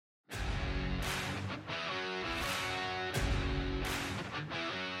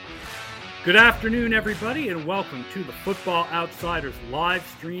Good afternoon, everybody, and welcome to the Football Outsiders live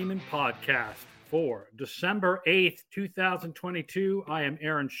stream and podcast for December 8th, 2022. I am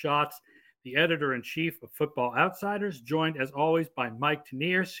Aaron Schatz, the editor-in-chief of Football Outsiders, joined as always by Mike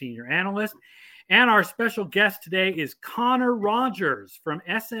Tanier, senior analyst. And our special guest today is Connor Rogers from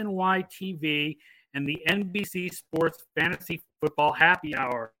SNY TV and the NBC Sports Fantasy Football Happy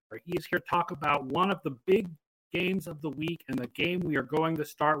Hour. He is here to talk about one of the big games of the week and the game we are going to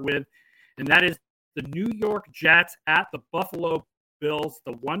start with, and that is the New York Jets at the Buffalo Bills,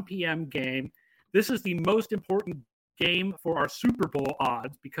 the 1 p.m. game. This is the most important game for our Super Bowl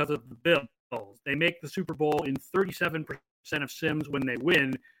odds because of the Bills. They make the Super Bowl in 37% of sims when they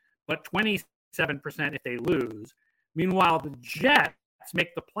win, but 27% if they lose. Meanwhile, the Jets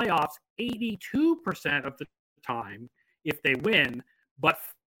make the playoffs 82% of the time if they win, but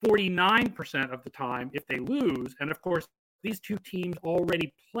 49% of the time if they lose. And of course, these two teams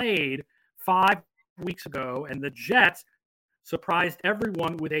already played 5 weeks ago, and the Jets surprised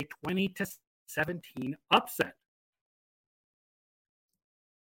everyone with a 20-17 upset.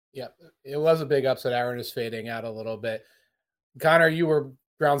 Yeah, it was a big upset. Aaron is fading out a little bit. Connor, you were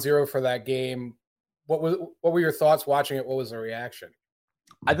ground zero for that game. What were your thoughts watching it? What was the reaction?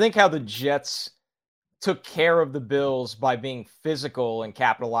 I think how the Jets took care of the Bills by being physical and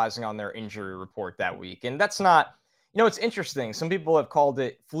capitalizing on their injury report that week. And that's not, it's interesting. Some people have called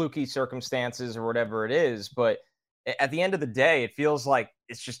it fluky circumstances or whatever it is, but at the end of the day, it feels like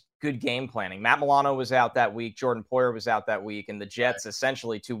it's just good game planning. Matt Milano was out that week. Jordan Poyer was out that week. And the Jets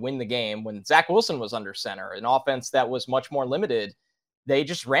essentially to win the game when Zach Wilson was under center, an offense that was much more limited, they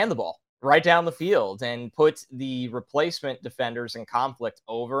just ran the ball right down the field and put the replacement defenders in conflict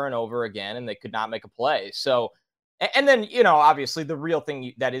over and over again, and they could not make a play. So, and then, obviously the real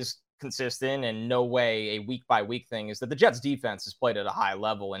thing that is consistent and no way a week-by-week thing is that the Jets defense has played at a high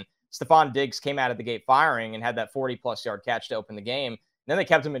level, and Stephon Diggs came out of the gate firing and had that 40-plus yard catch to open the game. And then they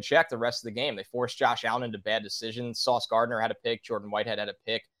kept him in check the rest of the game. They forced Josh Allen into bad decisions. Sauce Gardner had a pick. Jordan Whitehead had a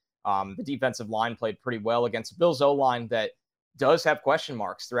pick. The defensive line played pretty well against a Bills O-line that does have question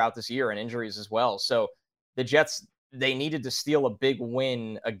marks throughout this year and injuries as well. So the Jets, they needed to steal a big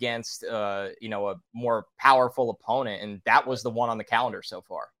win against, a more powerful opponent. And that was the one on the calendar so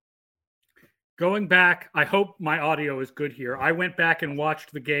far. Going back, I hope my audio is good here. I went back and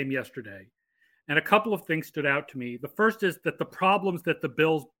watched the game yesterday, and a couple of things stood out to me. The first is that the problems that the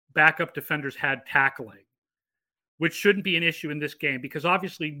Bills' backup defenders had tackling, which shouldn't be an issue in this game because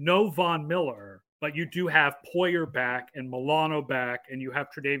obviously no Von Miller, but you do have Poyer back and Milano back, and you have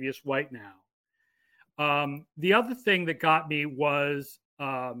Tre'Davious White now. The other thing that got me was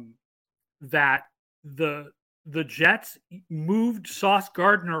that the Jets moved Sauce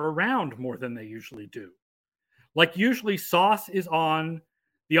Gardner around more than they usually do. Like usually Sauce is on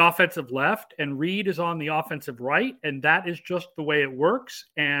the offensive left and Reed is on the offensive right, and that is just the way it works.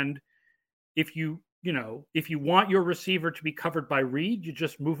 And if you want your receiver to be covered by Reed, you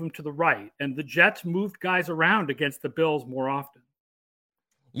just move him to the right. And the Jets moved guys around against the Bills more often.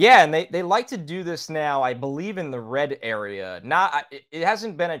 Yeah, and they like to do this now, I believe, in the red area. It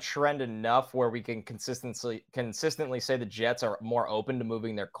hasn't been a trend enough where we can consistently say the Jets are more open to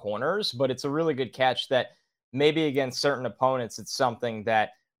moving their corners, but it's a really good catch that maybe against certain opponents, it's something that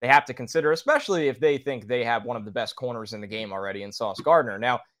they have to consider, especially if they think they have one of the best corners in the game already in Sauce Gardner.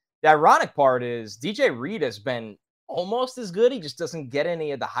 Now, the ironic part is DJ Reed has been almost as good. He just doesn't get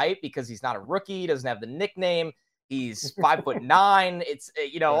any of the hype because he's not a rookie. He doesn't have the nickname. He's 5'9". It's,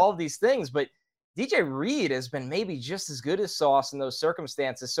 all of these things. But DJ Reed has been maybe just as good as Sauce in those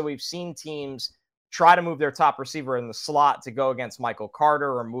circumstances. So we've seen teams try to move their top receiver in the slot to go against Michael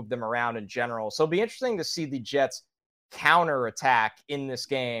Carter or move them around in general. So it'll be interesting to see the Jets counterattack in this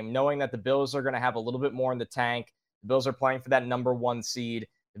game, knowing that the Bills are going to have a little bit more in the tank. The Bills are playing for that number 1 seed.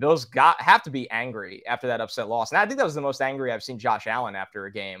 The Bills have to be angry after that upset loss. And I think that was the most angry I've seen Josh Allen after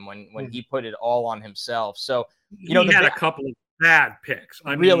a game when he put it all on himself. So, he had a couple of bad picks.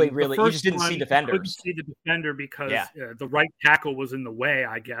 Really, you just didn't see defenders. Couldn't see the defender because the right tackle was in the way,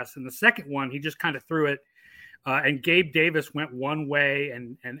 I guess. And the second one, he just kind of threw it. And Gabe Davis went one way,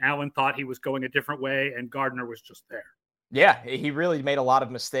 and Allen thought he was going a different way, and Gardner was just there. Yeah, he really made a lot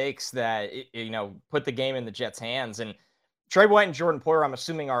of mistakes that, put the game in the Jets' hands. And Trey White and Jordan Poyer, I'm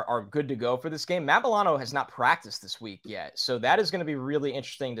assuming, are good to go for this game. Matt Milano has not practiced this week yet, so that is going to be really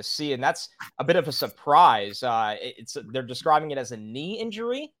interesting to see, and that's a bit of a surprise. They're describing it as a knee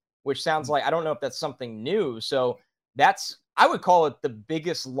injury, which sounds like, I don't know if that's something new. So that's, I would call it the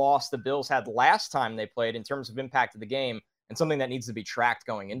biggest loss the Bills had last time they played in terms of impact of the game, and something that needs to be tracked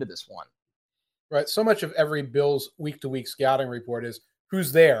going into this one. Right. So much of every Bills week-to-week scouting report is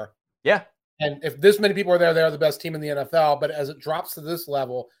who's there Yeah. And if this many people are there, they're the best team in the NFL. But as it drops to this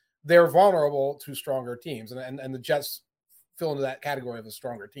level, they're vulnerable to stronger teams. And the Jets fill into that category of a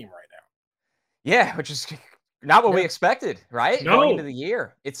stronger team right now. Yeah, which is not what we expected, right? No. Going into the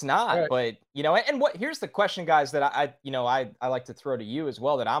year. It's not. Right. But, and here's the question, guys, that I like to throw to you as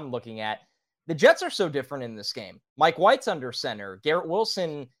well that I'm looking at. The Jets are so different in this game. Mike White's under center. Garrett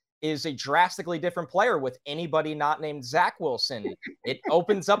Wilson is a drastically different player with anybody not named Zach Wilson. It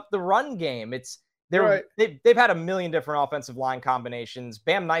opens up the run game. They've had a million different offensive line combinations.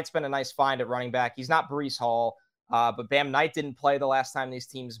 Bam Knight's been a nice find at running back. He's not Breece Hall. But Bam Knight didn't play the last time these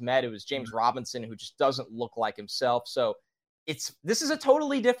teams met. It was James Robinson, who just doesn't look like himself. So this is a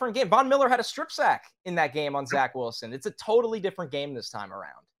totally different game. Von Miller had a strip sack in that game on Zach Wilson. It's a totally different game this time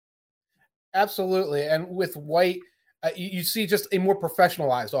around. Absolutely. And with White, you see just a more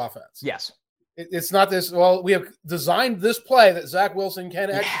professionalized offense. Yes. It's not this, well, we have designed this play that Zach Wilson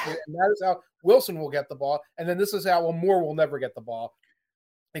can execute, and that is how Wilson will get the ball. And then this is how, Moore will never get the ball,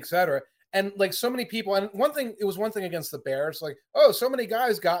 et cetera. And like so many people, and it was one thing against the Bears, like, oh, so many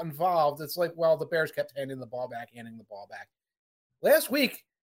guys got involved. It's like, well, the Bears kept handing the ball back. Last week,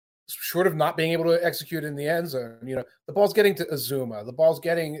 short of not being able to execute in the end zone, the ball's getting to Azuma, the ball's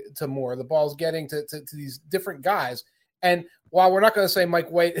getting to Moore, the ball's getting to these different guys. And while we're not going to say Mike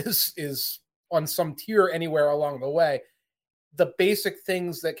White is on some tier anywhere along the way, the basic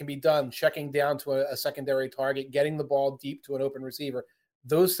things that can be done, checking down to a secondary target, getting the ball deep to an open receiver,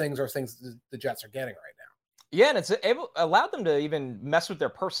 those things are things that the Jets are getting right now. Yeah, and it's allowed them to even mess with their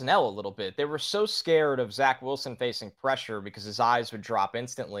personnel a little bit. They were so scared of Zach Wilson facing pressure because his eyes would drop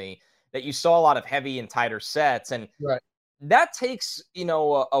instantly that you saw a lot of heavy and tighter sets. And that takes,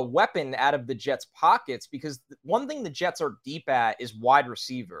 a weapon out of the Jets' pockets, because one thing the Jets are deep at is wide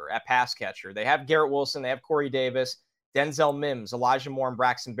receiver, at pass catcher. They have Garrett Wilson, they have Corey Davis, Denzel Mims, Elijah Moore, and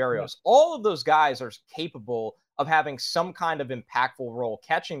Braxton Berrios. All of those guys are capable of having some kind of impactful role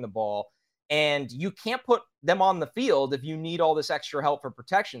catching the ball. And you can't put them on the field if you need all this extra help for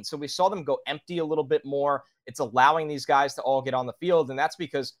protection. So we saw them go empty a little bit more. It's allowing these guys to all get on the field. And that's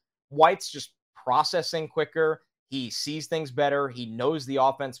because White's just processing quicker. He sees things better. He knows the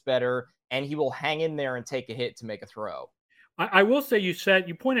offense better, and he will hang in there and take a hit to make a throw. I will say,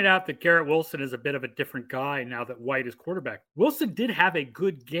 you pointed out that Garrett Wilson is a bit of a different guy now that White is quarterback. Wilson did have a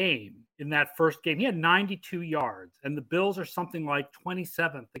good game in that first game. He had 92 yards, and the Bills are something like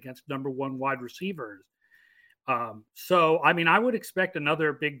 27th against number one wide receivers. So, I would expect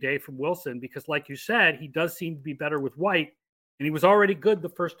another big day from Wilson because, like you said, he does seem to be better with White, and he was already good the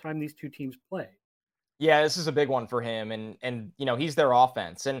first time these two teams played. Yeah, this is a big one for him, and he's their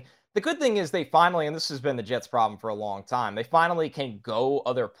offense. And the good thing is they finally, and this has been the Jets' problem for a long time, they finally can go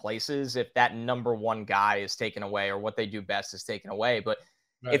other places if that number one guy is taken away or what they do best is taken away. But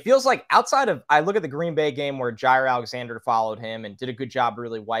it feels like outside of, I look at the Green Bay game where Jair Alexander followed him and did a good job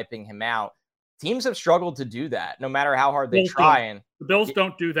really wiping him out. Teams have struggled to do that, no matter how hard they try. And the Bills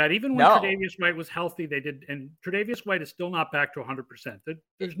don't do that. Even when Tre'Davious White was healthy, they did. And Tre'Davious White is still not back to 100%.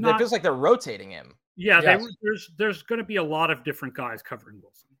 It feels like they're rotating him. Yeah, there's going to be a lot of different guys covering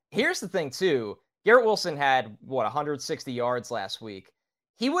Wilson. Here's the thing, too. Garrett Wilson had, 160 yards last week.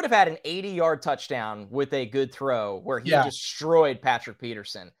 He would have had an 80-yard touchdown with a good throw where he destroyed Patrick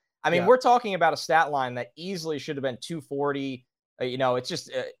Peterson. We're talking about a stat line that easily should have been 240. It's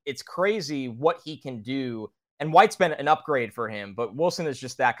just, it's crazy what he can do. And White's been an upgrade for him, but Wilson is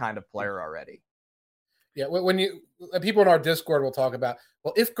just that kind of player already. Yeah, when people in our Discord will talk about,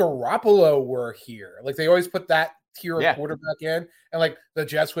 well, if Garoppolo were here, like they always put that tier of quarterback in, and like the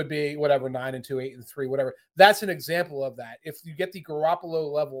Jets would be 9-2, 8-3, whatever. That's an example of that. If you get the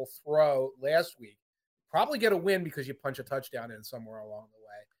Garoppolo level throw last week, probably get a win because you punch a touchdown in somewhere along the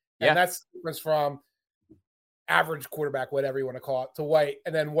way. And that's the difference from average quarterback, whatever you want to call it, to White,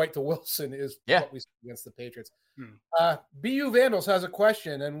 and then White to Wilson is what we see against the Patriots. BU Vandals has a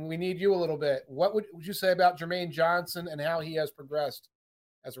question, and we need you a little bit. What would you say about Jermaine Johnson and how he has progressed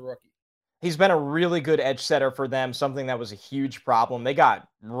as a rookie? He's been a really good edge setter for them, something that was a huge problem. They got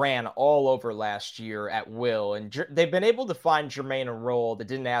ran all over last year at will, and they've been able to find Jermaine a role that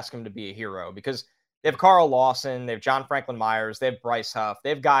didn't ask him to be a hero because they have Carl Lawson, they have John Franklin Myers, they have Bryce Huff, they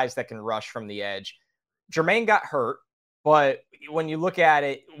have guys that can rush from the edge. Jermaine got hurt, but when you look at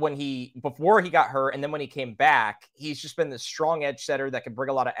it, before he got hurt and then when he came back, he's just been this strong edge setter that can bring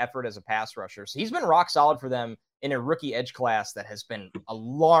a lot of effort as a pass rusher. So he's been rock solid for them in a rookie edge class that has been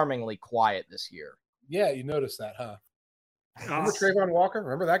alarmingly quiet this year. Yeah, you noticed that, huh? Remember Trayvon Walker?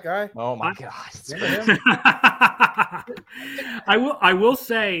 Remember that guy? Oh my God! I will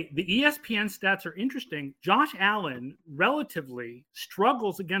say the ESPN stats are interesting. Josh Allen relatively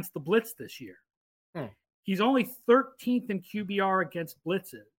struggles against the blitz this year. He's only 13th in QBR against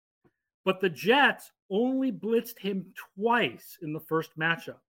blitzes, but the Jets only blitzed him twice in the first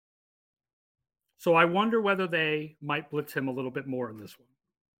matchup. So I wonder whether they might blitz him a little bit more in this one.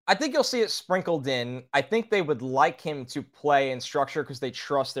 I think you'll see it sprinkled in. I think they would like him to play in structure because they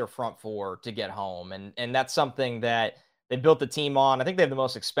trust their front four to get home. And that's something that they built the team on. I think they have the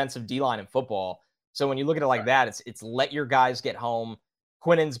most expensive D-line in football. So when you look at it like that, it's let your guys get home.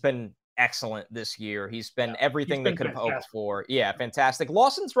 Quinnen's been excellent this year. He's been everything they could have hoped for. Yeah, fantastic.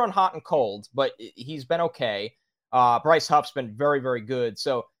 Lawson's run hot and cold, but he's been okay. Bryce Huff's been very, very good.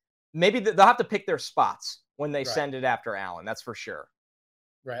 So maybe they'll have to pick their spots when they send it after Allen. That's for sure.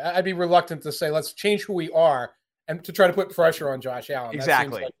 Right. I'd be reluctant to say, let's change who we are and to try to put pressure on Josh Allen. Exactly.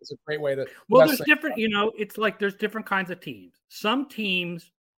 That seems like it's a great way to. Well, there's different, it's like there's different kinds of teams. Some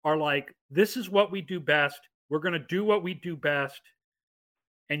teams are like, this is what we do best. We're going to do what we do best.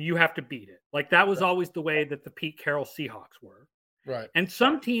 And you have to beat it. Like that was always the way that the Pete Carroll Seahawks were. Right. And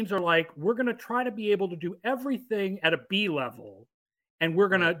some teams are like, we're going to try to be able to do everything at a B level. And we're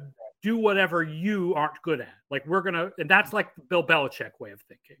going to do whatever you aren't good at. Like and that's like the Bill Belichick way of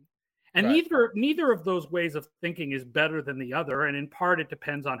thinking. And neither of those ways of thinking is better than the other. And in part, it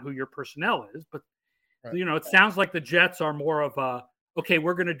depends on who your personnel is. But, it sounds like the Jets are more of a, okay,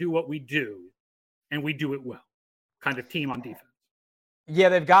 we're going to do what we do and we do it well kind of team on defense. Yeah,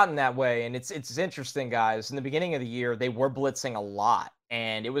 they've gotten that way. And it's interesting, guys. In the beginning of the year, they were blitzing a lot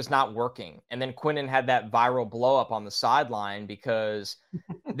and it was not working. And then Quinnen had that viral blow up on the sideline because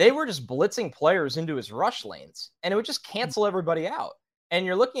they were just blitzing players into his rush lanes and it would just cancel everybody out. And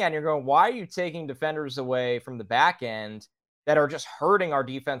you're looking at it and you're going, why are you taking defenders away from the back end that are just hurting our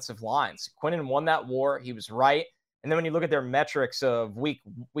defensive lines? Quinnen won that war. He was right. And then when you look at their metrics of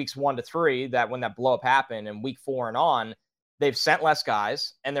weeks 1 to 3, that when that blow up happened, and week 4 and on, they've sent less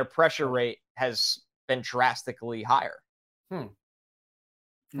guys and their pressure rate has been drastically higher. So,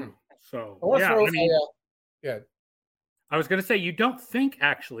 yeah. I was going to say, you don't think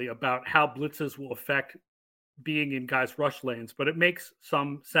actually about how blitzes will affect being in guys' rush lanes, but it makes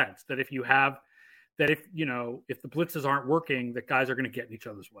some sense that if the blitzes aren't working, that guys are going to get in each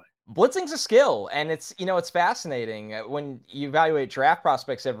other's way. Blitzing's a skill, and it's fascinating when you evaluate draft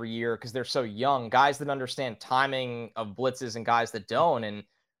prospects every year because they're so young, guys that understand timing of blitzes and guys that don't. And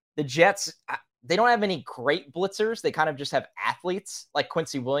the Jets, they don't have any great blitzers. They kind of just have athletes like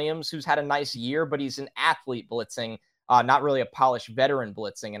Quincy Williams, who's had a nice year, but he's an athlete blitzing, not really a polished veteran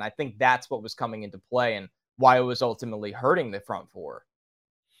blitzing. And I think that's what was coming into play and why it was ultimately hurting the front four.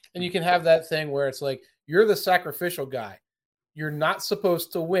 And you can have that thing where it's like, you're the sacrificial guy. You're not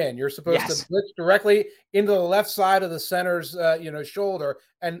supposed to win. You're supposed to blitz directly into the left side of the center's, shoulder.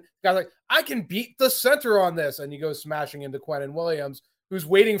 And guys like, I can beat the center on this. And you go smashing into Quinnen Williams, who's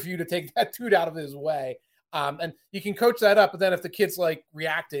waiting for you to take that dude out of his way. And you can coach that up. But then if the kid's like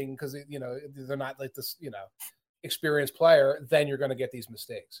reacting because, they're not like this, experienced player, then you're going to get these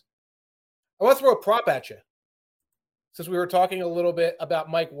mistakes. I want to throw a prop at you. Since we were talking a little bit about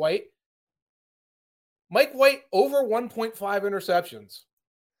Mike White. Mike White over 1.5 interceptions.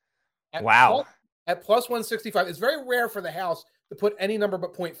 Wow. At plus 165. It's very rare for the house to put any number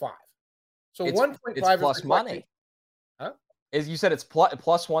but 0.5. So 1.5 is plus money. Huh? You said it's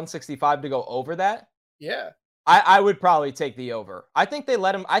plus 165 to go over that? Yeah. I would probably take the over. I think they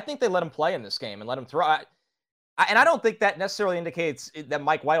let him play in this game and let him throw. And I don't think that necessarily indicates that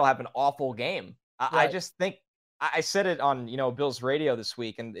Mike White will have an awful game. I just think I said it on, Bill's radio this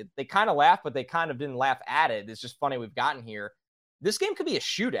week, and they kind of laughed, but they kind of didn't laugh at it. It's just funny we've gotten here. This game could be a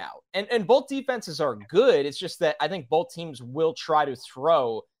shootout, and both defenses are good. It's just that I think both teams will try to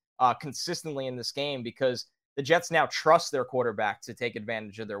throw consistently in this game because the Jets now trust their quarterback to take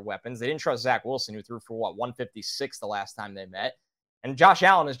advantage of their weapons. They didn't trust Zach Wilson, who threw for 156 the last time they met. And Josh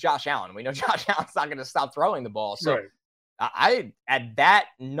Allen is Josh Allen. We know Josh Allen's not going to stop throwing the ball. So I at that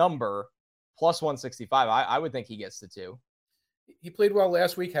number, plus 165, I would think he gets the 2. He played well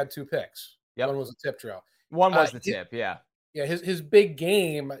last week, had 2 picks. Yep. One was a tip drill. One was the tip, yeah. Yeah, his big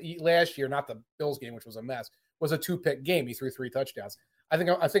game last year, not the Bills game, which was a mess, was a 2-pick game. He threw 3 touchdowns. I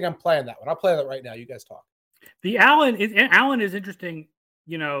think I'm playing that one. I'll play that right now. You guys talk. The Allen is interesting.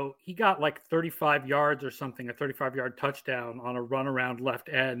 He got like 35 yards or something, a 35-yard touchdown on a run around left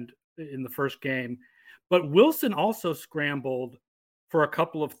end in the first game. But Wilson also scrambled for a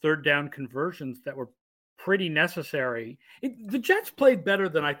couple of third down conversions that were pretty necessary. The Jets played better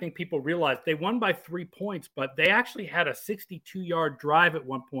than I think people realized. They won by 3 points, but they actually had a 62-yard drive at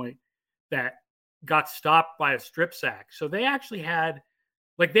one point that got stopped by a strip sack. So they actually had,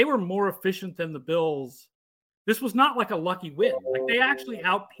 like, they were more efficient than the Bills. This was not like a lucky win. Like, they actually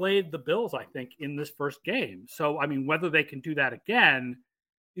outplayed the Bills, I think, in this first game. So, I mean, whether they can do that again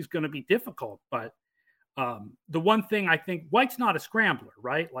is going to be difficult. But the one thing I think, White's not a scrambler,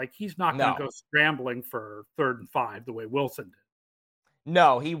 right? Like, he's not going to go scrambling for 3rd and 5 the way Wilson did.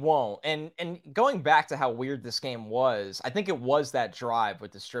 No, he won't. And going back to how weird this game was, I think it was that drive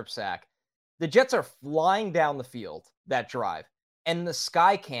with the strip sack. The Jets are flying down the field that drive, and the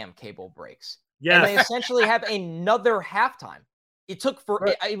Skycam cable breaks. Yes. And they essentially have another halftime.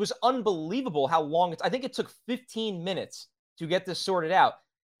 It was unbelievable how long I think it took 15 minutes to get this sorted out.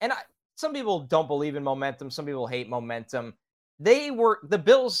 And some people don't believe in momentum. Some people hate momentum. The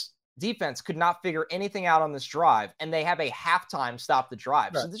Bills defense could not figure anything out on this drive, and they have a halftime stop the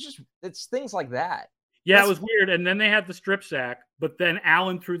drive. Right. So it's things like that. Yeah, it was weird. And then they had the strip sack, but then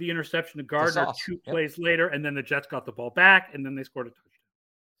Allen threw the interception to Gardner 2 plays later, and then the Jets got the ball back, and then they scored a touchdown.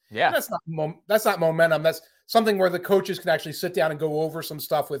 Yeah, and that's not momentum. That's something where the coaches can actually sit down and go over some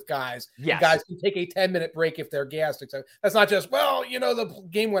stuff with guys. Yes. Guys can take a 10-minute break if they're gassed. That's not just, the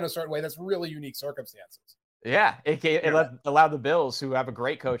game went a certain way. That's really unique circumstances. Yeah, it allowed the Bills, who have a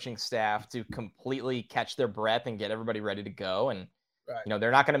great coaching staff, to completely catch their breath and get everybody ready to go. And,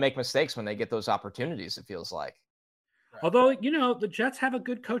 they're not going to make mistakes when they get those opportunities, it feels like. Right. Although, the Jets have a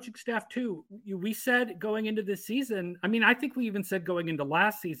good coaching staff too. We said going into this season, I mean, I think we even said going into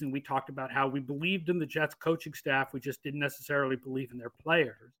last season, we talked about how we believed in the Jets coaching staff. We just didn't necessarily believe in their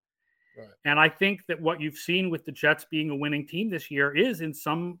players. Right. And I think that what you've seen with the Jets being a winning team this year is in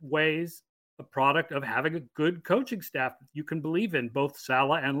some ways a product of having a good coaching staff that you can believe in, both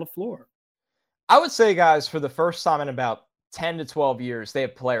Saleh and LaFleur. I would say, guys, for the first time in about 10 to 12 years, they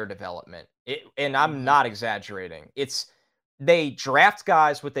have player development. And I'm not exaggerating. They draft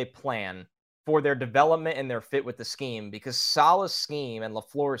guys with a plan for their development and their fit with the scheme, because Saleh's scheme and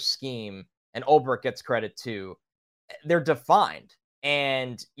LaFleur's scheme, and Ulbrich gets credit too, they're defined.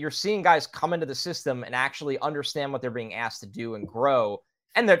 And you're seeing guys come into the system and actually understand what they're being asked to do and grow.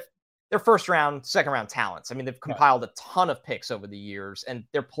 And they're first round, second round talents. I mean, they've compiled a ton of picks over the years, and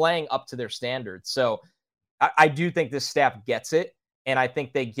they're playing up to their standards. So I do think this staff gets it. And I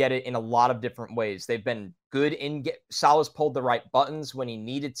think they get it in a lot of different ways. They've been good Saleh's pulled the right buttons when he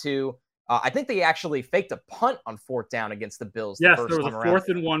needed to. I think they actually faked a punt on 4th down against the Bills. Yes, there was a 4th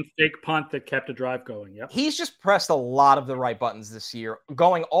and 1 fake punt that kept a drive going. Yep. He's just pressed a lot of the right buttons this year,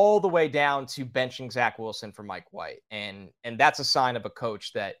 going all the way down to benching Zach Wilson for Mike White. And that's a sign of a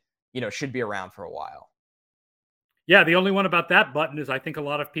coach that, should be around for a while. Yeah, the only one about that button is I think a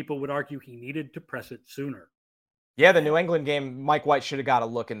lot of people would argue he needed to press it sooner. Yeah, the New England game, Mike White should have got a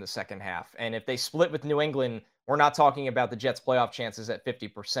look in the second half. And if they split with New England, we're not talking about the Jets' playoff chances at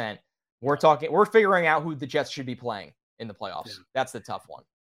 50%. We're figuring out who the Jets should be playing in the playoffs. Yeah. That's the tough one.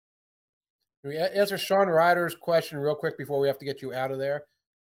 Can we answer Sean Ryder's question real quick before we have to get you out of there?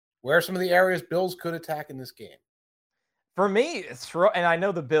 Where are some of the areas Bills could attack in this game? For me, and I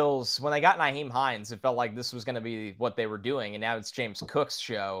know the Bills, when they got Nyheim Hines, it felt like this was going to be what they were doing. And now it's James Cook's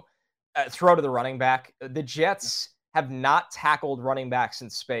show. Throw to the running back. The Jets have not tackled running backs in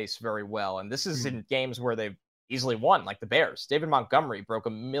space very well. And this is in games where they've easily won, like the Bears. David Montgomery broke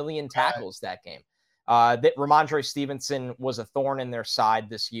 1 million tackles that game. Ramondre Stevenson was a thorn in their side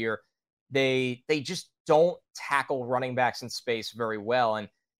this year. They just don't tackle running backs in space very well. And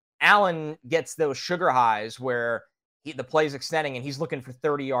Allen gets those sugar highs where the play's extending and he's looking for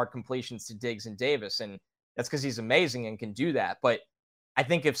 30-yard completions to Diggs and Davis. And that's because he's amazing and can do that. But I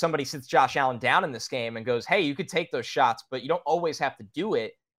think if somebody sits Josh Allen down in this game and goes, hey, you could take those shots, but you don't always have to do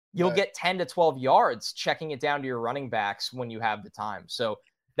it, you'll get 10 to 12 yards checking it down to your running backs when you have the time. So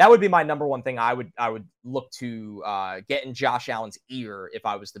that would be my number one thing I would look to get in Josh Allen's ear if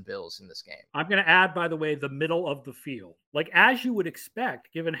I was the Bills in this game. I'm going to add, by the way, the middle of the field. Like, as you would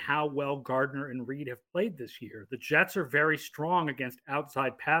expect, given how well Gardner and Reed have played this year, the Jets are very strong against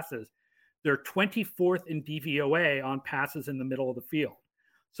outside passes. They're 24th in DVOA on passes in the middle of the field.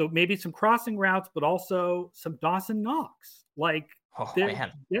 So maybe some crossing routes, but also some Dawson Knox. Like,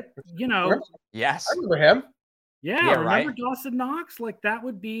 man. Yes. I remember him. Yeah, remember right? Dawson Knox? Like, that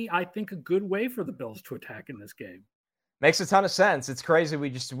would be, I think, a good way for the Bills to attack in this game. Makes a ton of sense. It's crazy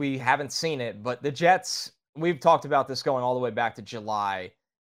we haven't seen it. But the Jets, we've talked about this going all the way back to July.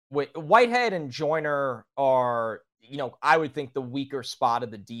 Whitehead and Joyner are, I would think the weaker spot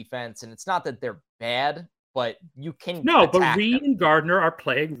of the defense. And it's not that they're bad. but you can but attack Reed them. and Gardner are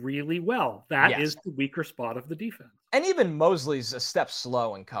playing really well. That Yes. is the weaker spot of the defense. And even Mosley's a step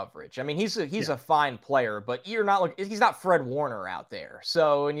slow in coverage. I mean, he's a fine player, but he's not Fred Warner out there.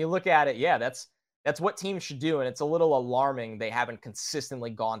 So when you look at it, that's what teams should do, and it's a little alarming they haven't consistently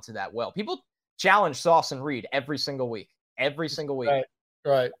gone to that well. People challenge Sauce and Reed every single week.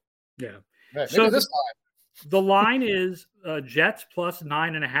 Right. Yeah. Right. So this time. The line is Jets plus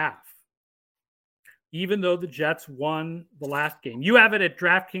 9.5. Even though the Jets won the last game. You have it at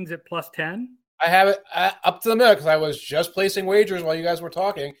DraftKings at plus 10? I have it up to the minute because I was just placing wagers while you guys were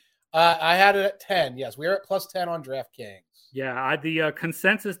talking. I had it at 10. Yes, we are at plus 10 on DraftKings. Yeah, the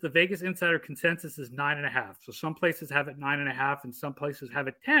consensus, the Vegas Insider consensus is 9.5. So some places have it 9.5 and some places have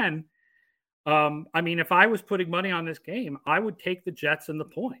it 10. I mean, if I was putting money on this game, I would take the Jets and the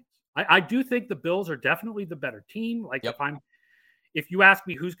points. I do think the Bills are definitely the better team. Like if you ask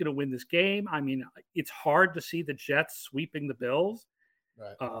me who's going to win this game, I mean, it's hard to see the Jets sweeping the Bills.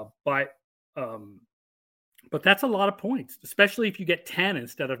 Right. But that's a lot of points, especially if you get 10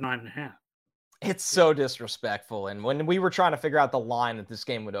 instead of 9.5. It's so disrespectful. And when we were trying to figure out the line that this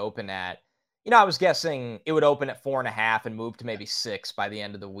game would open at, I was guessing it would open at 4.5 and move to maybe 6 by the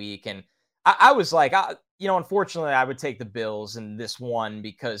end of the week. And I was like, unfortunately, I would take the Bills in this one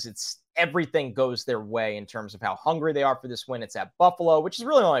because everything goes their way in terms of how hungry they are for this win. It's at Buffalo, which is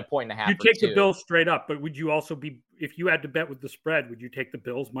really only a 1.5. You take the Bills straight up, but would you also if you had to bet with the spread, would you take the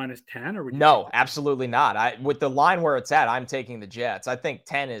Bills minus 10 or would you? No, absolutely not. With the line where it's at, I'm taking the Jets. I think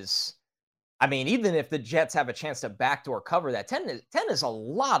 10 is. I mean, even if the Jets have a chance to backdoor cover that, 10 is a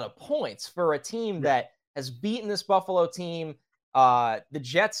lot of points for a team that has beaten this Buffalo team. The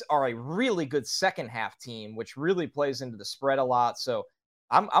Jets are a really good second half team, which really plays into the spread a lot. So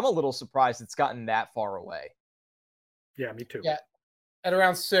I'm a little surprised it's gotten that far away. Yeah, me too. Yeah, at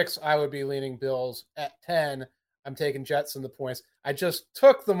around 6, I would be leaning Bills. At 10, I'm taking Jets and the points. I just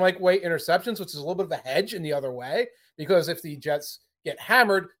took the Mike White interceptions, which is a little bit of a hedge in the other way, because if the Jets get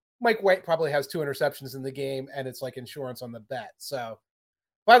hammered, Mike White probably has 2 interceptions in the game, and it's like insurance on the bet. So,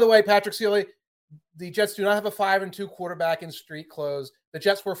 by the way, Patrick Seeley, the Jets do not have a 5-2 quarterback in street close. The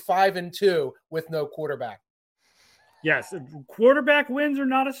Jets were 5-2 with no quarterback. Yes, quarterback wins are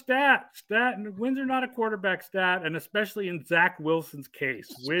not a stat. Wins are not a quarterback stat, and especially in Zach Wilson's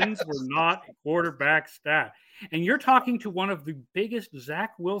case, wins were not a quarterback stat. And you're talking to one of the biggest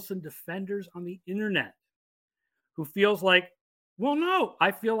Zach Wilson defenders on the internet, who feels like, well, no,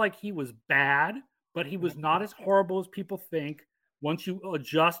 I feel like he was bad, but he was not as horrible as people think. Once you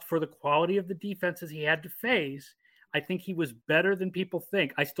adjust for the quality of the defenses he had to face, I think he was better than people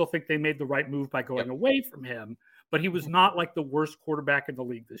think. I still think they made the right move by going away from him, but he was not like the worst quarterback in the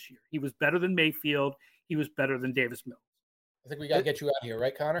league this year. He was better than Mayfield. He was better than Davis Mills. I think we got to get you out of here,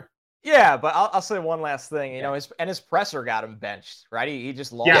 right, Connor? Yeah, but I'll say one last thing. His presser got him benched, right? He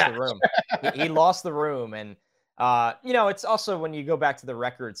just lost the room. He lost the room. And, it's also when you go back to the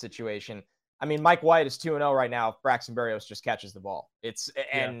record situation, I mean, Mike White is 2-0 right now if Braxton Berrios just catches the ball.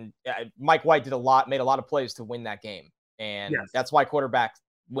 Mike White made a lot of plays to win that game. And that's why quarterback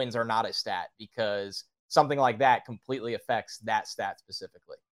wins are not a stat, because something like that completely affects that stat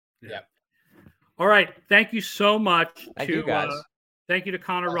specifically. Yeah. All right. Thank you so much. Thank you guys. Thank you to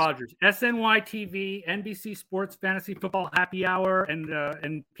Connor Rogers, SNY TV, NBC Sports Fantasy Football Happy Hour, and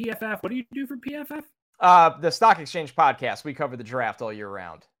PFF. What do you do for PFF? The Stock Exchange Podcast. We cover the draft all year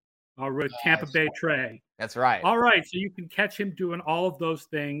round. Tampa Bay Trey. That's right. All right. So you can catch him doing all of those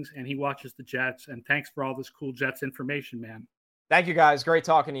things, and he watches the Jets. And thanks for all this cool Jets information, man. Thank you, guys. Great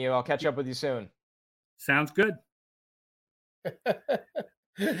talking to you. I'll catch up with you soon. Sounds good.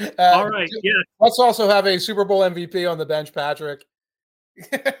 All right. Yeah. Let's also have a Super Bowl MVP on the bench, Patrick.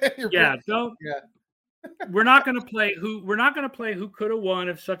 We're not going to play who could have won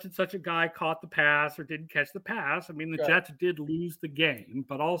if such and such a guy caught the pass or didn't catch the pass. I mean, the Jets did lose the game,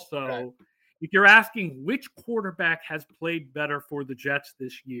 but also if you're asking which quarterback has played better for the Jets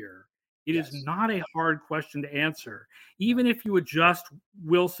this year, it is not a hard question to answer. Even if you adjust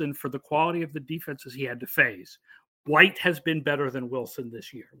Wilson for the quality of the defenses he had to face, White has been better than Wilson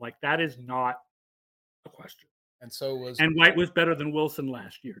this year. Like, that is not a question. And White was better than Wilson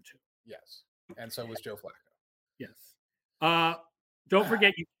last year too. Yes. And so was Joe Flacco. Yes. Don't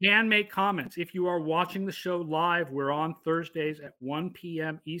forget, you can make comments. If you are watching the show live, we're on Thursdays at 1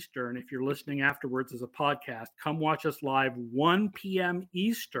 p.m. Eastern. If you're listening afterwards as a podcast, come watch us live 1 p.m.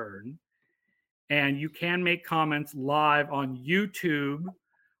 Eastern. And you can make comments live on YouTube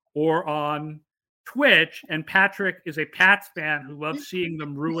or on Twitch. And Patrick is a Pats fan who loves seeing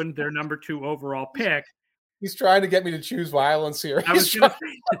them ruin their number 2 overall pick. He's trying to get me to choose violence here. I was going to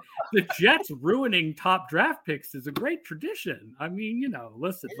say, the Jets ruining top draft picks is a great tradition. I mean,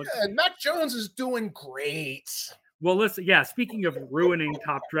 listen. Yeah, and Mac Jones is doing great. Well, listen, yeah, speaking of ruining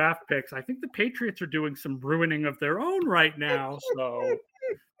top draft picks, I think the Patriots are doing some ruining of their own right now. So,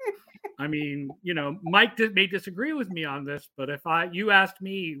 I mean, Mike may disagree with me on this, but if you asked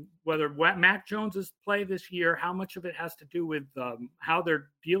me whether Mac Jones's play this year, how much of it has to do with how they're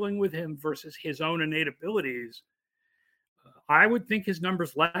dealing with him versus his own innate abilities, I would think his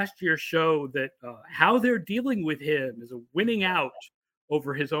numbers last year show that how they're dealing with him is a winning out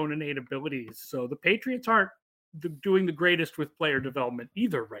over his own innate abilities. So the Patriots aren't doing the greatest with player development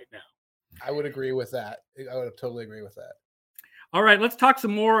either right now. I would agree with that. I would totally agree with that. All right, let's talk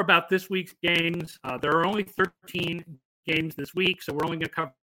some more about this week's games. There are only 13 games this week, so we're only going to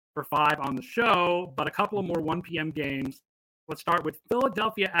cover 5 on the show, but a couple of more 1 p.m. games. Let's start with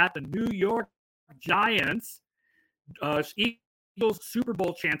Philadelphia at the New York Giants. Eagles Super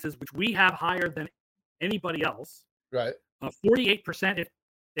Bowl chances, which we have higher than anybody else. Right. 48% if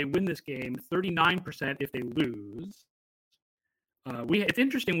they win this game, 39% if they lose. It's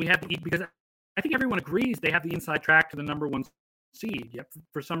interesting because I think everyone agrees they have the inside track to the number 1 seed. Yet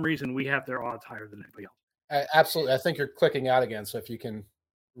for some reason we have their odds higher than anybody else. Absolutely. I think you're clicking out again. So if you can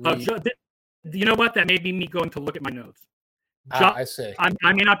you know what? That may be me going to look at my notes. I see.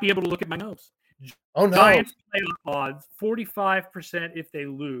 I may not be able to look at my notes. Oh no. Giants playoff odds 45% if they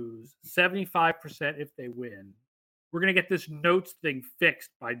lose, 75% if they win. We're going to get this notes thing fixed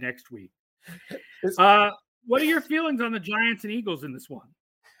by next week. What are your feelings on the Giants and Eagles in this one?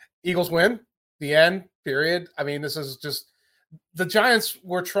 Eagles win. The end, period. I mean, this is just the Giants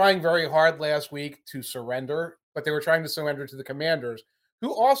were trying very hard last week to surrender, but they were trying to surrender to the Commanders,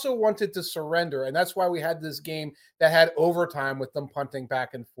 who also wanted to surrender. And that's why we had this game that had overtime with them punting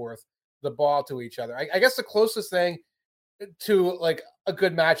back and forth the ball to each other. I guess the closest thing to like a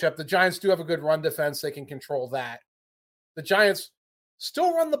good matchup, the Giants do have a good run defense. They can control that. The Giants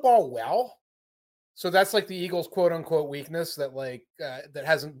still run the ball well. So that's like the Eagles' quote unquote weakness that that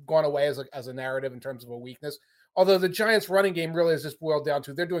hasn't gone away as a narrative in terms of a weakness. Although the Giants running game really is just boiled down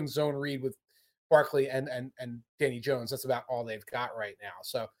to they're doing zone read with Barkley and Danny Jones. That's about all they've got right now.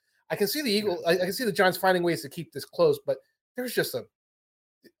 So I can see the Eagles, I can see the Giants finding ways to keep this close, but there's just a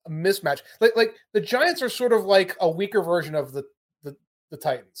mismatch. Like the Giants are sort of like a weaker version of the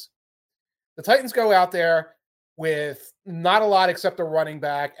Titans. The Titans go out there with not a lot except a running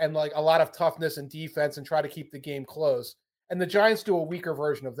back and like a lot of toughness and defense and try to keep the game close. And the Giants do a weaker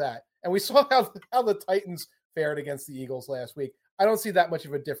version of that. And we saw how the Titans fared against the Eagles last week. I don't see that much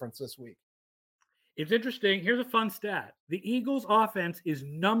of a difference this week. It's interesting. Here's a fun stat. The Eagles offense is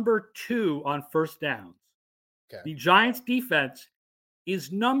number 2 on first downs. Okay. The Giants defense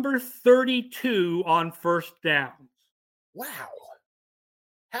is number 32 on first downs. Wow.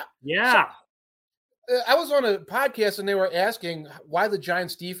 Yeah. So, I was on a podcast and they were asking why the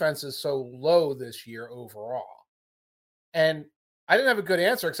Giants defense is so low this year overall. And I didn't have a good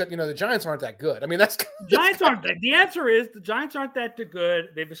answer, except, the Giants aren't that good. I mean, Giants aren't. The answer is the Giants aren't that good.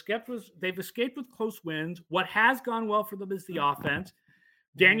 They've escaped with close wins. What has gone well for them is the offense.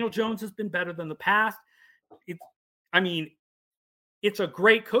 Daniel Jones has been better than the past. It's a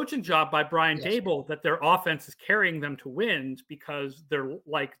great coaching job by Brian Daboll that their offense is carrying them to wins because they're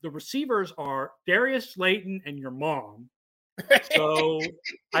like the receivers are Darius Slayton and your mom. So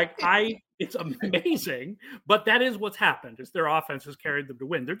it's amazing, but that is what's happened. Is their offense has carried them to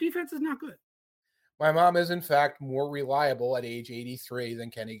win. Their defense is not good. My mom is in fact more reliable at age 83 than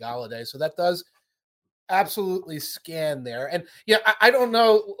Kenny Golladay. So that does absolutely scan there. And I don't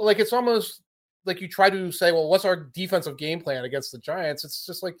know, like it's almost like you try to say, well, what's our defensive game plan against the Giants? It's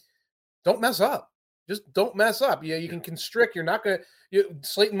just like, don't mess up. Just don't mess up. You can constrict. You're not going to –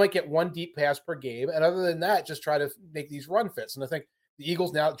 Slayton might get one deep pass per game. And other than that, just try to make these run fits. And I think the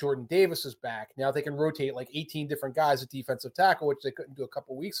Eagles now, Jordan Davis is back. Now they can rotate like 18 different guys at defensive tackle, which they couldn't do a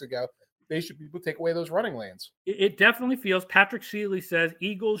couple weeks ago. They should be able to take away those running lanes. It definitely feels – Patrick Seeley says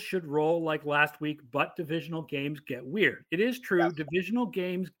Eagles should roll like last week, but divisional games get weird. It is true. Yes. Divisional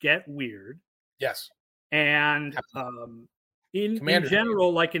games get weird. Yes. And in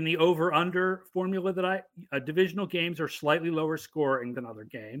general, like in the over-under formula that divisional games are slightly lower scoring than other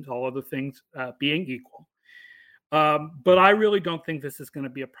games, all other things being equal. But I really don't think this is going to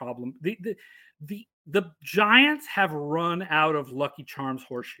be a problem. The Giants have run out of Lucky Charms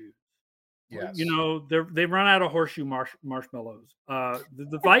horseshoes. Yes. They've run out of horseshoe marshmallows.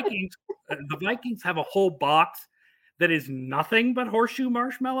 The Vikings have a whole box that is nothing but horseshoe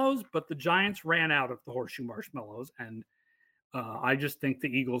marshmallows, but the Giants ran out of the horseshoe marshmallows. And I just think the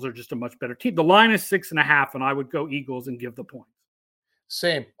Eagles are just a much better team. The line is 6.5, and I would go Eagles and give the points.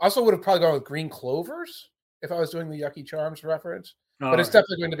 Same. Also would have probably gone with green clovers if I was doing the Lucky Charms reference. But it's right.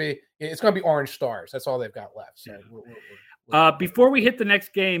 definitely going to be orange stars. That's all they've got left. So before we hit the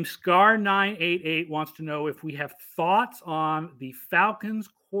next game, Scar988 wants to know if we have thoughts on the Falcons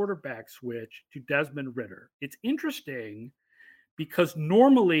quarterback switch to Desmond Ridder. It's interesting because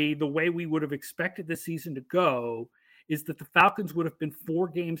normally the way we would have expected the season to go is that the Falcons would have been 4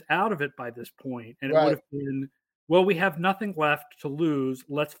 games out of it by this point, and it would have been, well, we have nothing left to lose.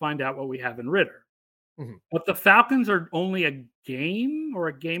 Let's find out what we have in Ridder. Mm-hmm. But the Falcons are only a game or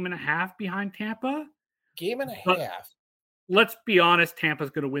a game and a half behind Tampa. Game and a half. Let's be honest, Tampa's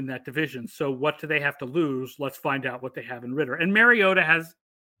going to win that division. So what do they have to lose? Let's find out what they have in Ridder. And Mariota has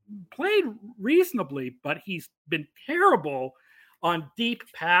played reasonably, but he's been terrible on deep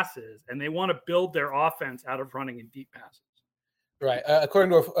passes, and they want to build their offense out of running in deep passes. Right. According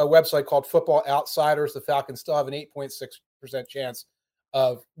to a website called Football Outsiders, the Falcons still have an 8.6% chance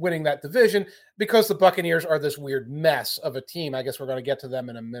of winning that division because the Buccaneers are this weird mess of a team. I guess we're going to get to them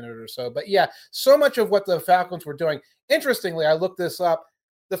in a minute or so. But yeah, so much of what the Falcons were doing. Interestingly, I looked this up.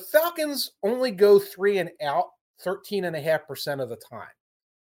 The Falcons only go 3 and out 13.5% of the time.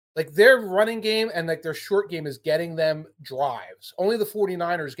 Like their running game and like their short game is getting them drives. Only the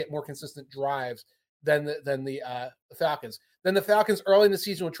 49ers get more consistent drives than the Falcons. Then the Falcons early in the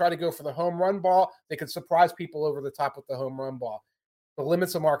season would try to go for the home run ball. They could surprise people over the top with the home run ball. The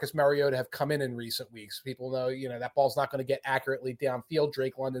limits of Marcus Mariota have come in recent weeks. People know, that ball's not going to get accurately downfield.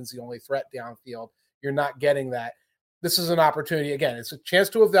 Drake London's the only threat downfield. You're not getting that. This is an opportunity. Again, it's a chance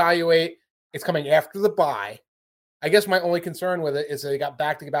to evaluate. It's coming after the bye. I guess my only concern with it is they got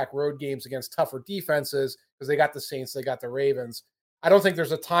back-to-back road games against tougher defenses because they got the Saints, they got the Ravens. I don't think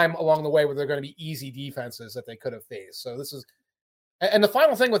there's a time along the way where they're going to be easy defenses that they could have faced. So this is, and the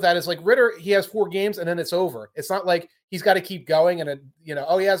final thing with that is like Ridder, he has 4 games and then it's over. It's not like he's got to keep going and he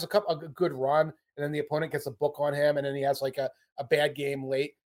has a good run and then the opponent gets a book on him and then he has like a bad game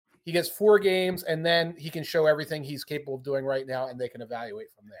late. He gets 4 games and then he can show everything he's capable of doing right now and they can evaluate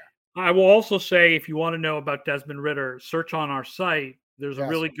from there. I will also say, if you want to know about Desmond Ridder, search on our site. There's a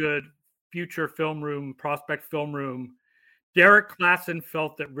really good future film room, prospect film room. Derek Klassen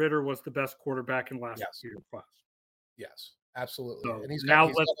felt that Ridder was the best quarterback in last year's class. Yes, absolutely. So and he's got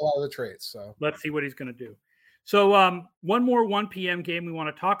a lot of the traits. So let's see what he's going to do. So one more 1 p.m. game we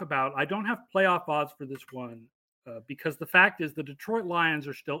want to talk about. I don't have playoff odds for this one because the fact is the Detroit Lions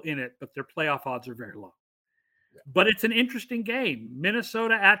are still in it, but their playoff odds are very low. But it's an interesting game,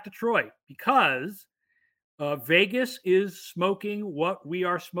 Minnesota at Detroit, because Vegas is smoking what we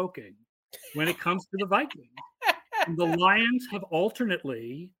are smoking when it comes to the Vikings. The Lions have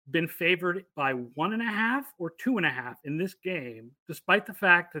alternately been favored by 1.5 or 2.5 in this game, despite the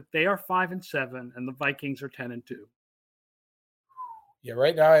fact that they are 5-7 and the Vikings are 10-2. Yeah,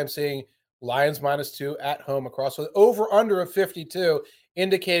 right now I'm seeing Lions -2 at home across with over under of 52.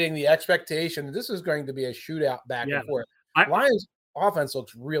 Indicating the expectation this is going to be a shootout back and forth. Lions offense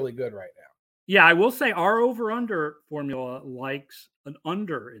looks really good right now. Yeah, I will say our over-under formula likes an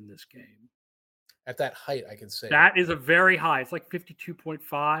under in this game. At that height, I can say. That is a very high. It's like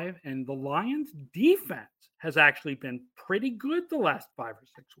 52.5, and the Lions' defense has actually been pretty good the last 5 or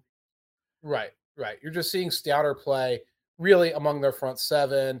 6 weeks. Right. You're just seeing stouter play really among their front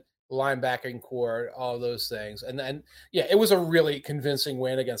 7. Linebacking core, all those things. And then, it was a really convincing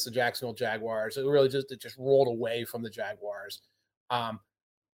win against the Jacksonville Jaguars. It really just rolled away from the Jaguars. I'm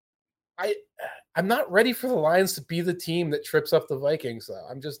not ready for the Lions to be the team that trips up the Vikings, though.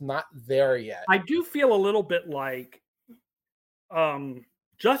 I'm just not there yet. I do feel a little bit like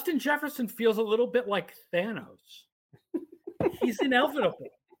Justin Jefferson feels a little bit like Thanos. He's inevitable.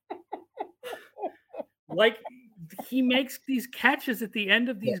 Like, he makes these catches at the end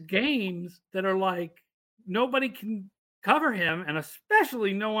of these games that are like nobody can cover him, and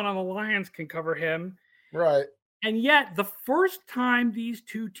especially no one on the Lions can cover him. Right. And yet, the first time these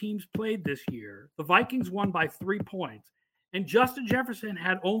two teams played this year, the Vikings won by 3 points, and Justin Jefferson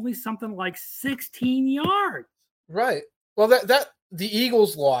had only something like 16 yards. Right. Well, that the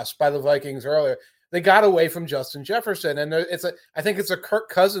Eagles lost by the Vikings earlier. They got away from Justin Jefferson, and I think it's a Kirk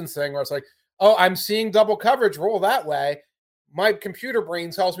Cousins thing where it's like, oh, I'm seeing double coverage roll that way. My computer brain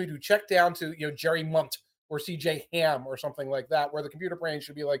tells me to check down to Jerry Munt or CJ Ham or something like that, where the computer brain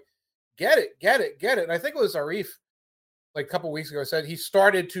should be like, get it. And I think it was Arif like a couple weeks ago said he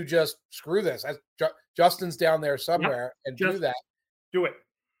started to just screw this. Justin's down there somewhere and do that. Do it.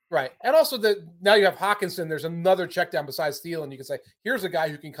 Right. And also now you have Hawkinson. There's another check down besides Thielen. You can say, here's a guy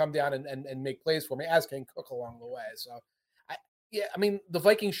who can come down and make plays for me, as can Cook along the way. So Yeah, I mean, the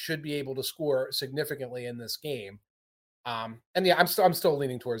Vikings should be able to score significantly in this game. And yeah, I'm still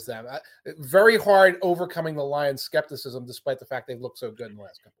leaning towards them. Very hard overcoming the Lions' skepticism, despite the fact they've looked so good in the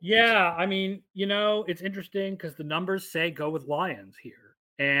last couple. Yeah, I mean, it's interesting because the numbers say go with Lions here,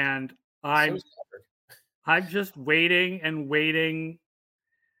 and I'm just waiting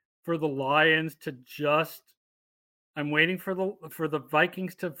for the Lions to just. I'm waiting for the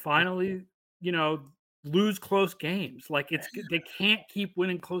Vikings to finally, lose close games. Like they can't keep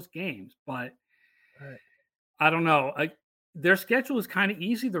winning close games, but I don't know. Their schedule is kind of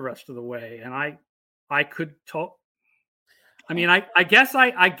easy the rest of the way, and I could talk. I mean, I guess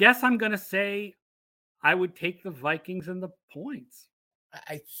I'm gonna say I would take the Vikings and the points.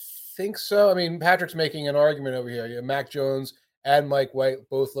 I think so. I mean, Patrick's making an argument over here. Mac Jones and Mike White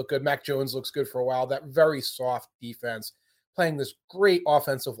both look good. Mac Jones looks good for a while. That very soft defense playing this great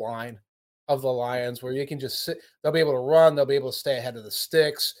offensive line of the Lions where you can just sit. They'll be able to run. They'll be able to stay ahead of the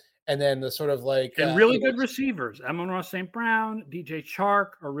sticks. And then the sort of like... And really good receivers. Amon-Ra St. Brown, DJ Chark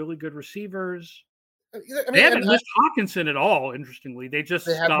are really good receivers. I mean, they haven't missed Hawkinson at all, interestingly. They've just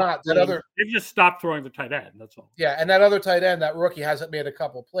stopped throwing the tight end. That's all. Yeah, and that other tight end, that rookie, hasn't made a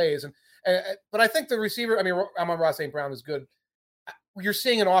couple plays. But I think the receiver, I mean, Amon-Ra St. Brown is good. You're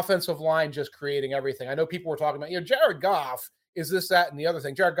seeing an offensive line just creating everything. I know people were talking about, Jared Goff is this, that, and the other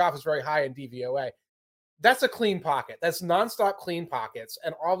thing. Jared Goff is very high in DVOA. That's a clean pocket. That's nonstop clean pockets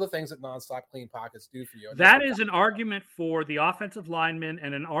and all the things that nonstop clean pockets do for you. That is an argument for the offensive lineman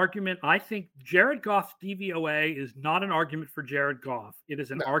and an argument. I think Jared Goff's DVOA is not an argument for Jared Goff. It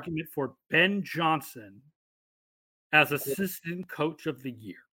is an argument for Ben Johnson as assistant coach of the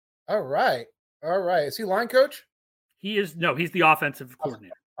year. All right. Is he line coach? He's the offensive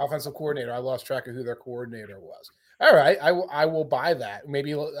coordinator. Offensive coordinator. I lost track of who their coordinator was. All right, I will buy that.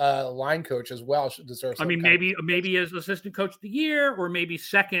 Maybe line coach as well should deserve. I mean, maybe as assistant coach of the year, or maybe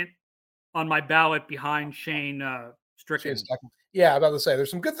second on my ballot behind Shane Stricken. Yeah, I'm about to say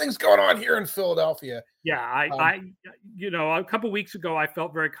there's some good things going on here in Philadelphia. Yeah, I a couple of weeks ago I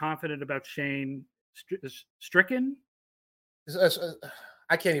felt very confident about Shane Stricken.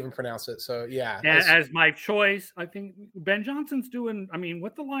 I can't even pronounce it. So yeah, as my choice, I think Ben Johnson's doing. I mean,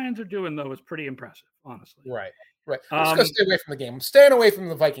 what the Lions are doing though is pretty impressive, honestly. Right. Let's go stay away from the game. I'm staying away from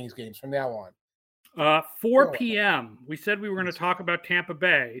the Vikings games from now on. 4 p.m. We said we were going to talk about Tampa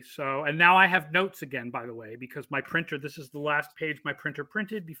Bay. And now I have notes again, by the way, because my printer, this is the last page my printer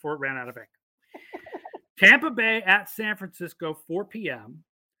printed before it ran out of ink. Tampa Bay at San Francisco, 4 p.m.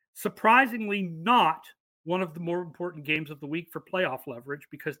 Surprisingly not one of the more important games of the week for playoff leverage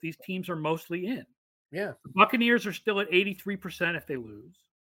because these teams are mostly in. Yeah. The Buccaneers are still at 83% if they lose.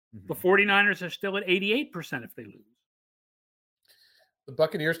 The 49ers are still at 88% if they lose. The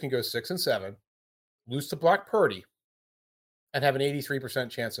Buccaneers can go 6-7, lose to Brock Purdy, and have an 83%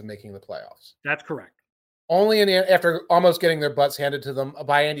 chance of making the playoffs. That's correct. Only after almost getting their butts handed to them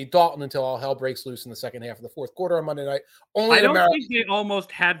by Andy Dalton until all hell breaks loose in the second half of the fourth quarter on Monday night. I don't think they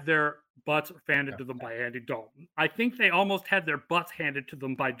almost had their butts handed to them by Andy Dalton. I think they almost had their butts handed to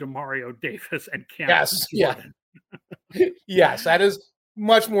them by Demario Davis and Cam. Yes, yes, that is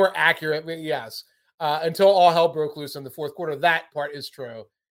much more accurate, but yes. Until all hell broke loose in the fourth quarter. That part is true.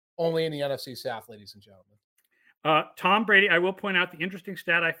 Only in the NFC South, ladies and gentlemen. Tom Brady, I will point out the interesting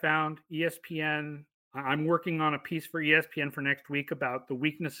stat I found. ESPN, I'm working on a piece for ESPN for next week about the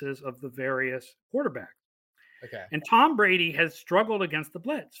weaknesses of the various quarterbacks. Okay. And Tom Brady has struggled against the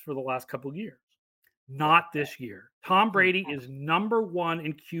blitz for the last couple of years. Not this year. Tom Brady is number 1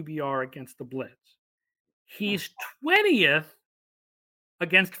 in QBR against the blitz. He's 20th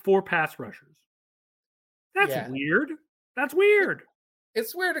against 4 pass rushers. That's weird. That's weird.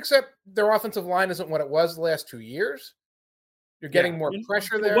 It's weird, except their offensive line isn't what it was the last 2 years. You're getting more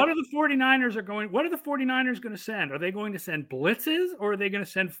pressure there. What are the 49ers going to send? Are they going to send blitzes or are they going to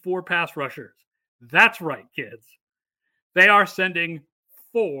send 4 pass rushers? That's right, kids. They are sending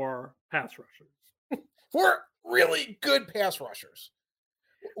 4 pass rushers. 4 really good pass rushers.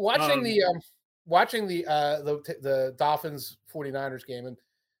 Watching the Dolphins 49ers game, and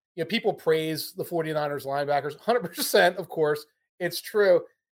people praise the 49ers linebackers 100%, of course. It's true.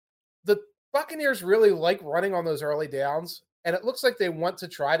 The Buccaneers really like running on those early downs, and it looks like they want to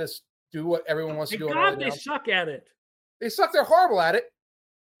try to do what everyone wants to do. They suck at it. They suck. They're horrible at it.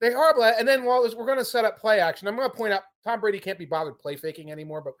 And then we're going to set up play action. I'm going to point out Tom Brady can't be bothered play faking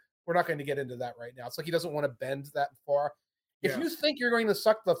anymore, but we're not going to get into that right now. It's like he doesn't want to bend that far. If you think you're going to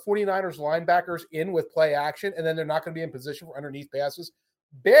suck the 49ers linebackers in with play action and then they're not going to be in position for underneath passes,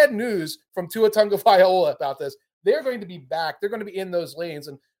 bad news from Tua Tagovailoa about this. They're going to be back. They're going to be in those lanes.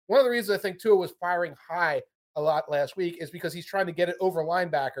 And one of the reasons I think Tua was firing high a lot last week is because he's trying to get it over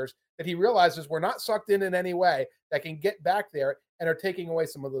linebackers that he realizes were not sucked in any way that can get back there and are taking away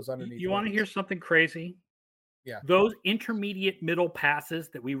some of those underneath. You want to hear something crazy? Yeah. Those intermediate middle passes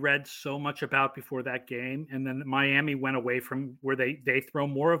that we read so much about before that game, and then Miami went away from where they throw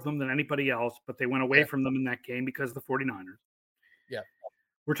more of them than anybody else, but they went away from them in that game because of the 49ers. Yeah.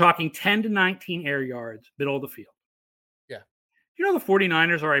 We're talking 10 to 19 air yards, middle of the field. Yeah. You know the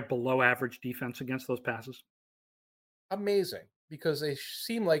 49ers are a below average defense against those passes? Amazing, because they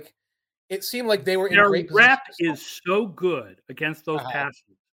seem like they were in their great rep position. is so good against those passes.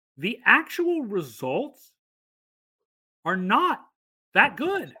 The actual results are not that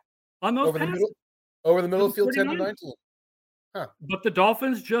good on those passes. Over the middle of the field, 10 to 19. Huh. But the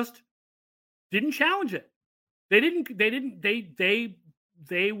Dolphins just didn't challenge it.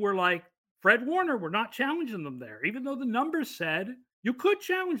 They were like, Fred Warner, we're not challenging them there, even though the numbers said you could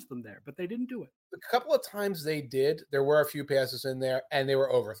challenge them there, but they didn't do it. A couple of times they did. There were a few passes in there, and they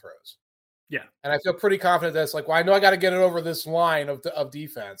were overthrows. Yeah. And I feel pretty confident that it's like, well, I know I got to get it over this line of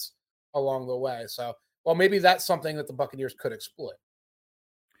defense along the way. So, well, maybe that's something that the Buccaneers could exploit.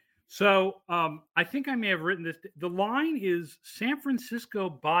 So I think I may have written this. The line is San Francisco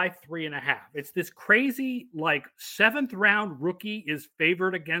by 3.5. It's this crazy, like, 7th round rookie is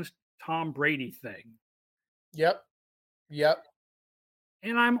favored against Tom Brady thing. Yep.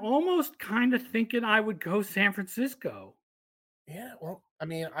 And I'm almost kind of thinking I would go San Francisco. Yeah, well, I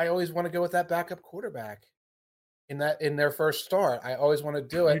mean, I always want to go with that backup quarterback in their first start. I always want to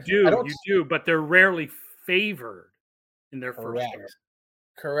do it. You do, but they're rarely favored in their first start.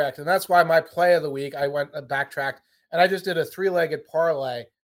 Correct. And that's why my play of the week, I went backtracked, and I just did a 3-legged parlay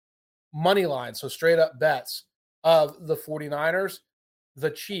money line, so straight up bets of the 49ers,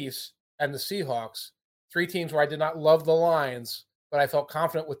 the Chiefs, and the Seahawks. 3 teams where I did not love the lines, but I felt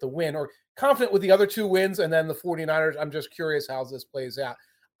confident with the win, or confident with the other 2 wins, and then the 49ers. I'm just curious how this plays out.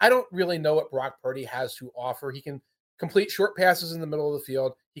 I don't really know what Brock Purdy has to offer. He can complete short passes in the middle of the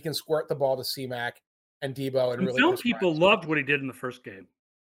field. He can squirt the ball to C-Mac and Debo. And really, some people loved what he did in the first game.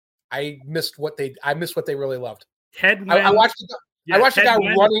 I missed what they really loved. Ted Wentz, I watched a guy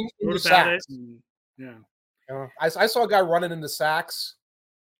running into sacks. I saw a guy running into sacks.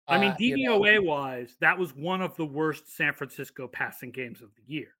 I mean, DVOA-wise, that was one of the worst San Francisco passing games of the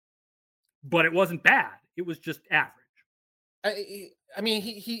year. But it wasn't bad. It was just average. I mean,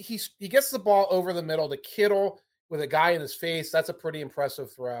 he gets the ball over the middle to Kittle with a guy in his face. That's a pretty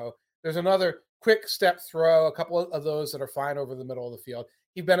impressive throw. There's another quick step throw, a couple of those that are fine over the middle of the field.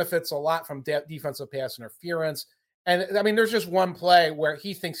 He benefits a lot from defensive pass interference. And, I mean, there's just one play where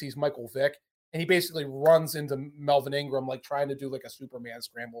he thinks he's Michael Vick, and he basically runs into Melvin Ingram, like trying to do like a Superman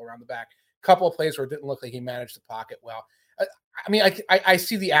scramble around the back. A couple of plays where it didn't look like he managed the pocket well. I mean, I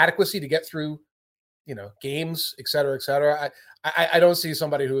see the adequacy to get through, games, et cetera, et cetera. I don't see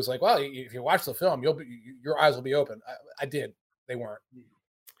somebody who is like, well, if you watch the film, your eyes will be open. I did. They weren't.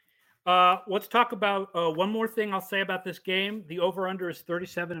 Let's talk about one more thing I'll say about this game. The over-under is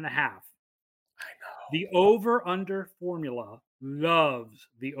 37.5. I know. The over-under formula loves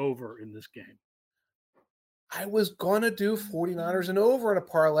the over in this game. I was going to do 49ers and over in a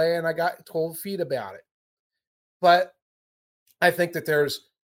parlay, and I got told feet about it. But I think that there's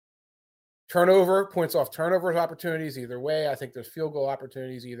points off turnovers opportunities either way. I think there's field goal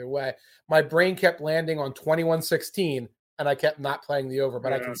opportunities either way. My brain kept landing on 21-16, and I kept not playing the over,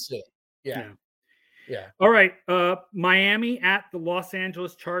 but I can see it. Yeah. All right. Miami at the Los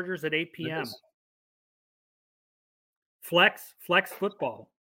Angeles Chargers at 8 p.m. Flex football.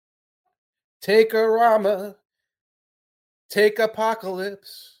 Take a Rama. Take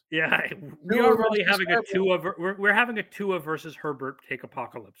Apocalypse. Yeah, we are really having a Tua. We're having a Tua versus Herbert take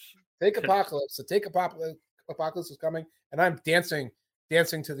apocalypse. Take Apocalypse. The take apocalypse is coming, and I'm dancing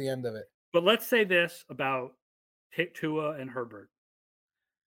to the end of it. But let's say this about Tua and Herbert.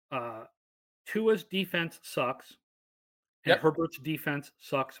 Tua's defense sucks, and Herbert's defense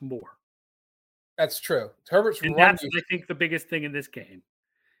sucks more. That's true. Herbert's and that's, I think, the biggest thing in this game.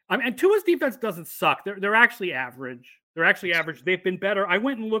 I mean, and Tua's defense doesn't suck. They're actually average. They've been better. I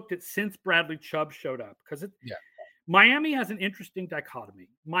went and looked at since Bradley Chubb showed up because Miami has an interesting dichotomy.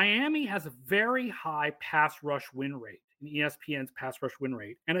 Miami has a very high pass rush win rate in ESPN's pass rush win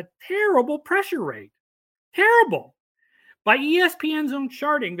rate and a terrible pressure rate. Terrible. By ESPN's own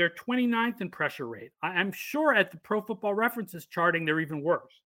charting, they're 29th in pressure rate. I'm sure at the Pro Football References charting, they're even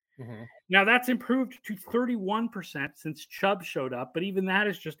worse. Mm-hmm. Now, that's improved to 31% since Chubb showed up, but even that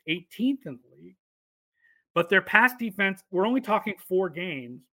is just 18th in the league. But their pass defense, we're only talking 4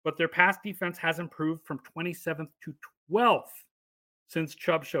 games, but their pass defense has improved from 27th to 12th since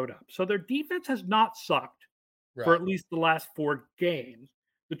Chubb showed up. So their defense has not sucked. for at least the last 4 games.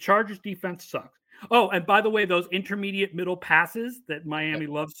 The Chargers defense sucks. Oh, and by the way, those intermediate middle passes that Miami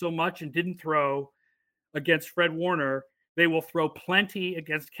loves so much and didn't throw against Fred Warner, they will throw plenty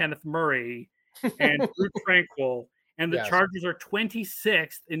against Kenneth Murray and Drew Tranquill. And the Chargers are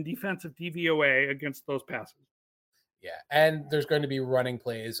 26th in defensive DVOA against those passes. Yeah, and there's going to be running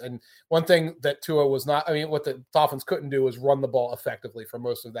plays. And one thing that Tua was not, what the Dolphins couldn't do was run the ball effectively for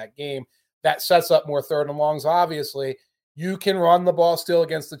most of that game. That sets up more third and longs, obviously. You can run the ball still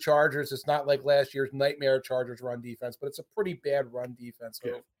against the Chargers. It's not like last year's nightmare Chargers run defense, but it's a pretty bad run defense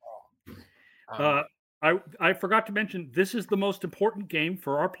overall. I forgot to mention, this is the most important game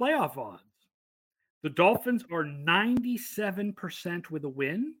for our playoff odds. The Dolphins are 97% with a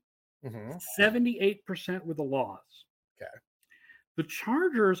win, 78% with a loss. Okay. The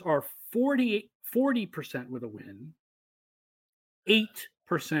Chargers are 40% with a win,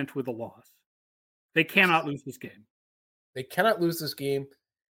 8% with a loss. They cannot lose this game. They cannot lose this game.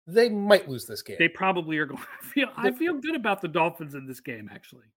 They might lose this game. They probably are going to feel. I feel good about the Dolphins in this game,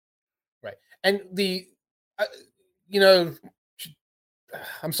 actually. Right. And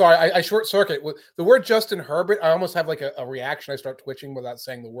I'm sorry, I short circuit with the word Justin Herbert. I almost have like a reaction. I start twitching without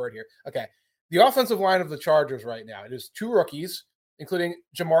saying the word here. Okay. The offensive line of the Chargers right now, it is 2 rookies, including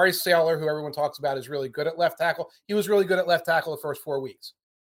Jamari Sailor, who everyone talks about is really good at left tackle. He was really good at left tackle the first 4 weeks.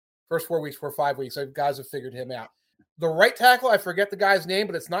 5 weeks. Guys have figured him out. The right tackle, I forget the guy's name,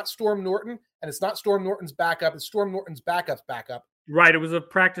 but it's not Storm Norton, and it's not Storm Norton's backup. It's Storm Norton's backup's backup. Right. It was a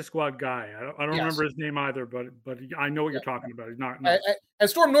practice squad guy. I don't remember his name either, but I know what you're talking about. He's not. And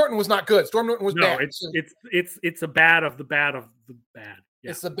Storm Norton was not good. Storm Norton was bad. It's a bad of the bad of the bad.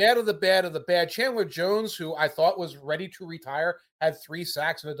 Yeah. It's the bad of the bad of the bad. Chandler Jones, who I thought was ready to retire, had 3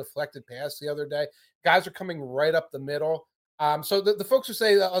 sacks and a deflected pass the other day. Guys are coming right up the middle. So the folks who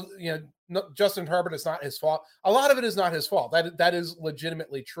say, Justin Herbert, it's not his fault. A lot of it is not his fault. That is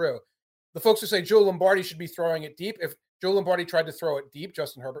legitimately true. The folks who say Joe Lombardi should be throwing it deep. If Joe Lombardi tried to throw it deep,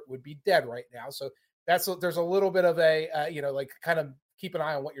 Justin Herbert would be dead right now. So there's a little bit of a, kind of keep an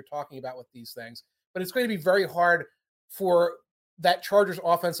eye on what you're talking about with these things. But it's going to be very hard for that Chargers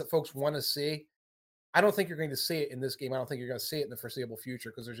offense that folks want to see. I don't think you're going to see it in this game. I don't think you're going to see it in the foreseeable future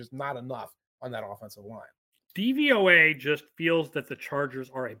because there's just not enough on that offensive line. DVOA just feels that the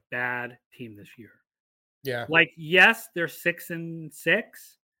Chargers are a bad team this year. Yeah. Yes, they're 6-6.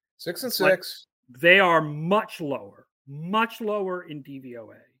 6-6. They are much lower in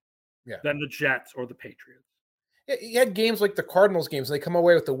DVOA than the Jets or the Patriots. You had games like the Cardinals games. They come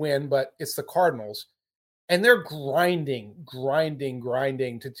away with the win, but it's the Cardinals. And they're grinding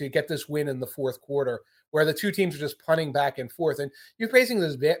to get this win in the fourth quarter where the 2 teams are just punting back and forth. And you're facing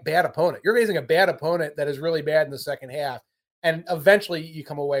this bad opponent. You're facing a bad opponent that is really bad in the second half. And eventually you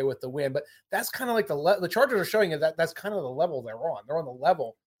come away with the win. But that's kind of like the Chargers are showing you that's kind of the level they're on. They're on the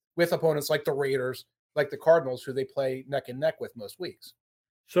level with opponents like the Raiders, like the Cardinals, who they play neck and neck with most weeks.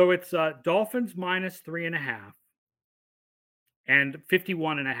 So it's Dolphins minus 3.5. And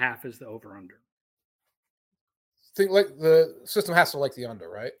 51.5 is the over-under. Think like the system has to like the under,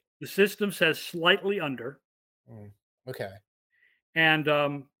 right? The system says slightly under. Okay.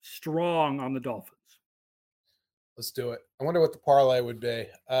 And strong on the Dolphins. Let's do it. I wonder what the parlay would be.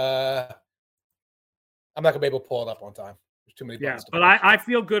 I'm not going to be able to pull it up on time. There's too many buttons. But I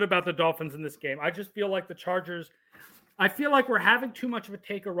feel good about the Dolphins in this game. I just feel like the Chargers, I feel like we're having too much of a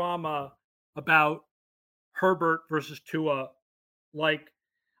take-a-rama about Herbert versus Tua. Like,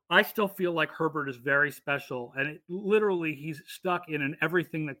 I still feel like Herbert is very special, and literally he's stuck in an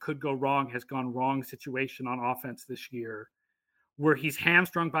everything that could go wrong has gone wrong situation on offense this year, where he's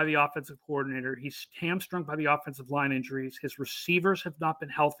hamstrung by the offensive coordinator. He's hamstrung by the offensive line injuries. His receivers have not been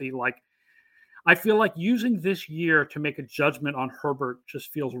healthy. Like, I feel like using this year to make a judgment on Herbert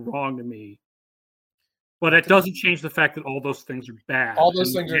just feels wrong to me. But it doesn't change the fact that all those things are bad. All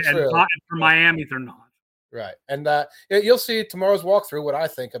those things are true. And for Miami, they're not. Right. And you'll see tomorrow's walkthrough what I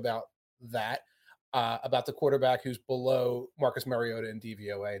think about that, about the quarterback who's below Marcus Mariota in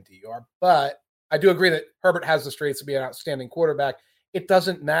DVOA and DER. But I do agree that Herbert has the traits to be an outstanding quarterback. It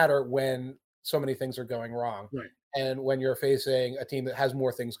doesn't matter when so many things are going wrong. Right. And when you're facing a team that has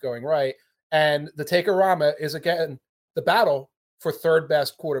more things going right. And the take-a-rama is, again, the battle for third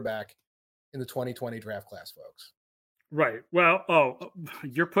best quarterback in the 2020 draft class, folks. Right. Well,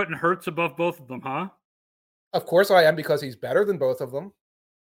 you're putting Hurts above both of them, huh? Of course I am, because he's better than both of them.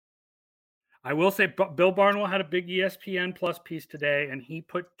 I will say Bill Barnwell had a big ESPN Plus piece today, and he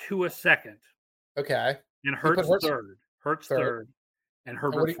put Tua second. Okay. And Hurts third. Hurts third. And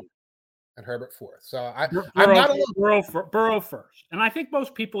Herbert fourth. And Herbert fourth. So I'm not alone. Burrow first. And I think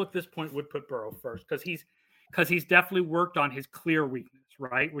most people at this point would put Burrow first because because he's definitely worked on his clear weakness,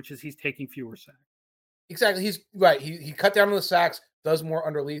 right? Which is he's taking fewer sacks. Exactly. He's right. He cut down on the sacks, does more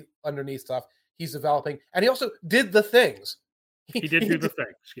underneath stuff. He's developing, and he also did the things. He did do the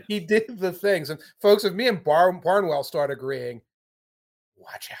things. Yes. He did the things. And folks, if me and Barnwell start agreeing,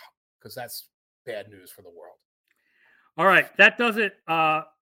 watch out, because that's bad news for the world. All right, that does it.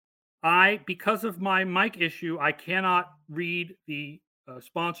 Because of my mic issue, I cannot read the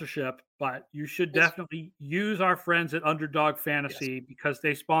sponsorship, but you should definitely use our friends at Underdog Fantasy because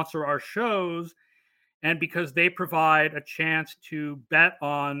they sponsor our shows and because they provide a chance to bet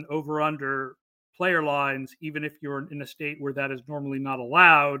on over-under player lines, even if you're in a state where that is normally not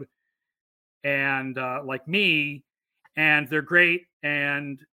allowed, and like me, and they're great,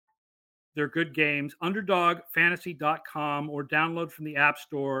 and they're good games. UnderdogFantasy.com or download from the App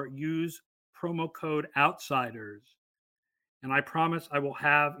Store. Use promo code OUTSIDERS. And I promise I will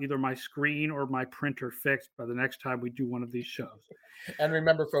have either my screen or my printer fixed by the next time we do one of these shows. And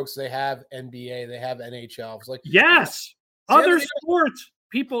remember, folks, they have NBA, they have NHL. It's like, yes, other sports.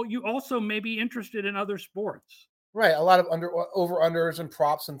 People, you also may be interested in other sports. Right, a lot of over-unders and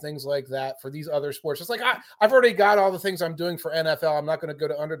props and things like that for these other sports. It's like, I've already got all the things I'm doing for NFL. I'm not going to go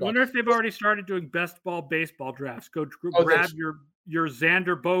to Underdog. I wonder if they've already started doing best ball baseball drafts. Go grab your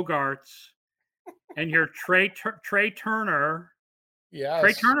Xander Bogaerts and your Trey Turner. Yeah,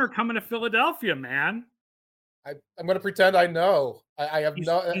 Trey Turner coming to Philadelphia, man. I'm going to pretend I know. I have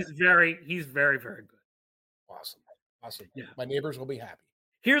no. He's very, very good. Awesome. Yeah. My neighbors will be happy.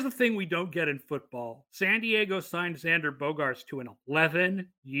 Here's the thing we don't get in football. San Diego signed Xander Bogaerts to an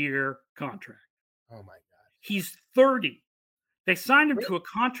 11-year contract. Oh, my God. He's 30. They signed him to a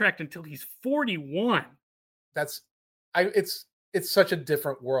contract until he's 41. It's such a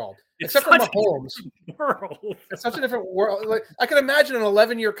different world. It's Except for Mahomes. It's such a different world. Like, I can imagine an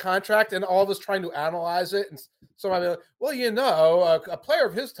 11-year contract and all of us trying to analyze it. And somebody like, well, a player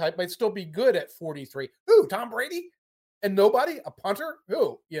of his type might still be good at 43. Who, Tom Brady? And nobody? A punter?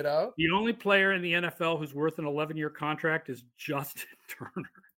 Who? The only player in the NFL who's worth an 11-year contract is Justin Turner.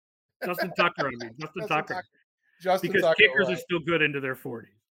 Justin Tucker, I mean. Justin Tucker. Because kickers are still good into their 40s.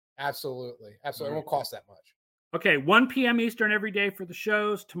 Absolutely. It won't cost that much. Okay, 1 p.m. Eastern every day for the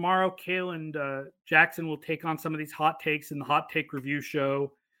shows. Tomorrow, Kale and Jackson will take on some of these hot takes in the Hot Take Review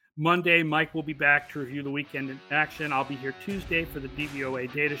show. Monday, Mike will be back to review the weekend in action. I'll be here Tuesday for the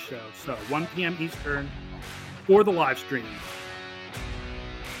DVOA Data Show. So 1 p.m. Eastern for the live stream.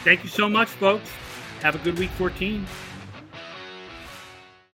 Thank you so much, folks. Have a good week 14.